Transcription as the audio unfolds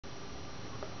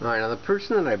Alright, now the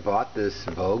person that I bought this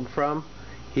Vogue from,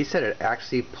 he said it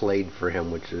actually played for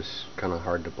him, which is kind of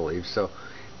hard to believe. So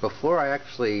before I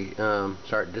actually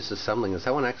start disassembling this,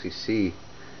 I want to actually see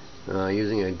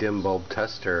using a dim bulb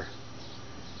tester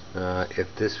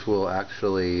if this will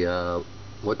actually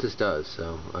what this does.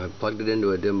 So I plugged it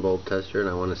into a dim bulb tester and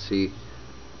I want to see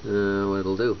what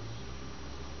it'll do.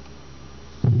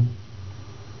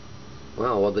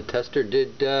 Wow, well the tester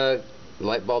did,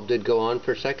 light bulb did go on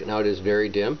for a second. Now it is very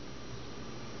dim.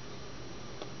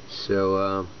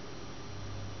 So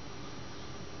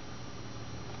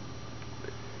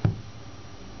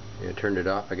I turned it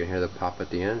off. I can hear the pop at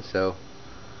the end. So,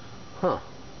 don't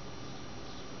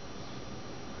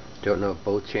know if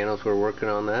both channels were working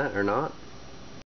on that or not.